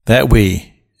that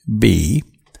we be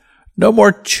no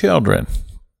more children,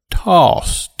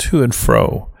 tossed to and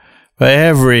fro by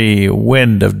every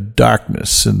wind of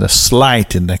darkness and the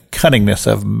sleight and the cunningness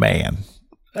of man.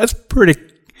 That's pretty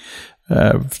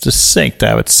succinct,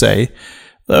 I would say.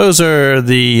 Those are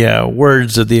the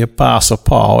words of the Apostle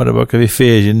Paul in the book of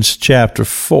Ephesians, chapter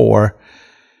 4.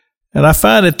 And I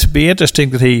find it to be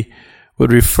interesting that he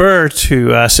would refer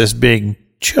to us as being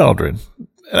children.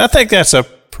 And I think that's a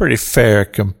pretty fair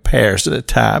comparison at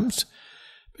times,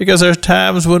 because there's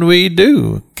times when we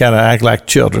do kind of act like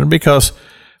children because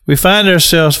we find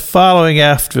ourselves following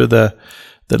after the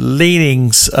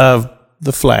leanings of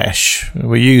the flesh.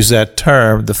 We use that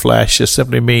term, the flesh, just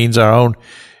simply means our own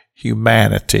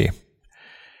humanity.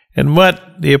 And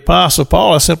what the Apostle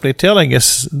Paul is simply telling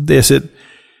us this, that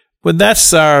when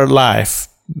that's our life,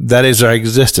 that is our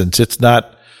existence, it's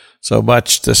not so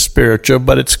much the spiritual,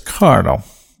 but it's carnal.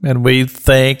 And we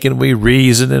think and we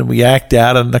reason and we act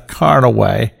out in the carnal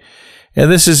way.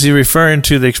 And this is referring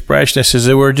to the expression that says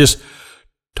that we're just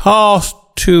tossed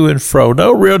to and fro.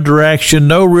 No real direction,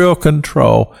 no real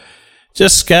control.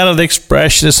 Just kind of the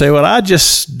expression to say, well, I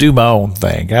just do my own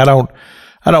thing. I don't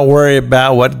worry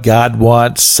about what God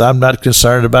wants. I'm not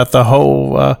concerned about the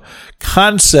whole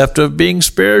concept of being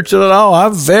spiritual at all.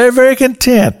 I'm very, very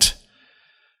content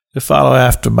to follow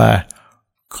after my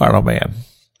carnal man.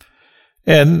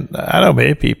 And I know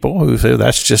many people who say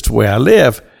that's just the way I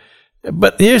live.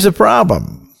 But here's the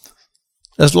problem.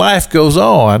 As life goes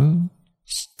on,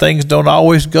 things don't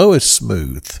always go as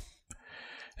smooth.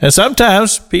 And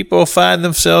sometimes people find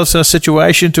themselves in a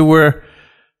situation to where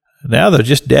now they're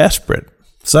just desperate.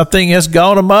 Something has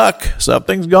gone amok.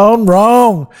 Something's gone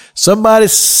wrong.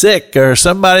 Somebody's sick, or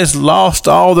somebody's lost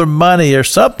all their money, or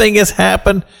something has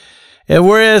happened. And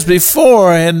whereas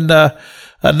before, in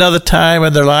another time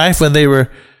in their life when they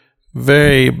were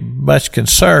very much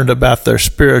concerned about their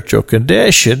spiritual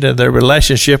condition and their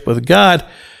relationship with God,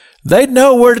 they'd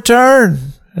know where to turn.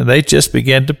 And they just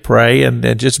began to pray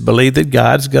and just believe that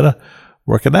God's going to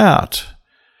work it out.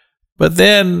 But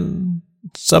then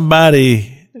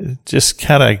somebody just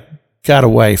kind of got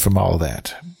away from all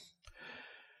that.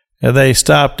 And they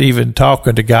stopped even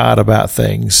talking to God about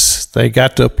things. They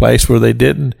got to a place where they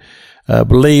didn't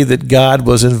believe that God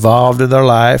was involved in their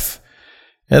life.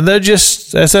 And they're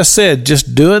just, as I said,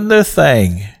 just doing their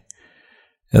thing.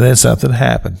 And then something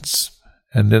happens.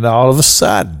 And then all of a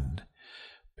sudden,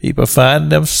 people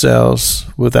find themselves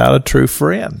without a true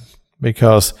friend,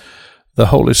 because the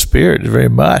Holy Spirit very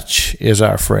much is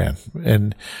our friend.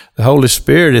 And the Holy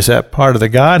Spirit is that part of the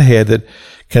Godhead that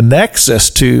connects us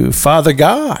to Father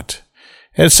God.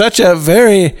 And such a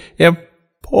very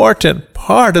important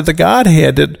part of the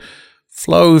Godhead that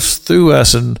flows through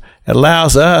us and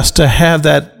allows us to have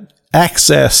that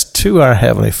access to our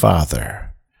Heavenly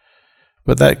Father.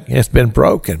 But that has been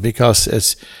broken because,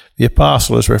 as the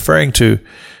apostle is referring to,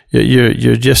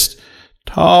 you're just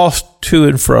tossed to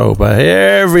and fro by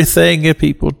everything that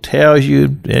people tell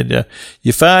you, and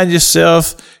you find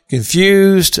yourself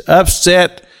confused,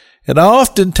 upset, and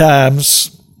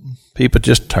oftentimes people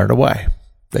just turn away.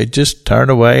 They just turn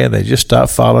away and they just stop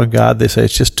following God. They say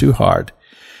it's just too hard.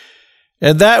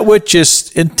 And that which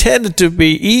is intended to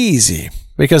be easy,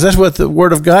 because that's what the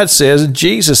Word of God says, and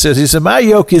Jesus says, He said, my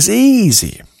yoke is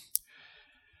easy.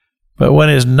 But when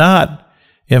it's not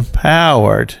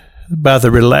empowered by the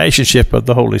relationship of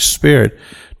the Holy Spirit,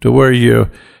 to where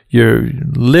you're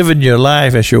living your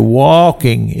life as you're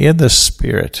walking in the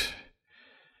Spirit,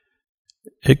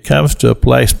 it comes to a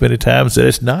place many times that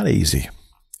it's not easy.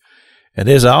 And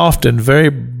is often very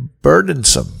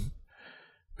burdensome,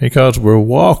 because we're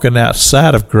walking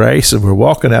outside of grace and we're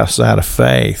walking outside of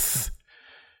faith.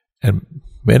 And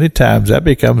many times that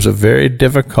becomes a very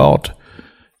difficult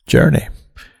journey.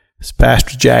 It's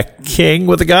Pastor Jack King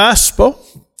with the gospel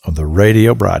on the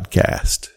radio broadcast.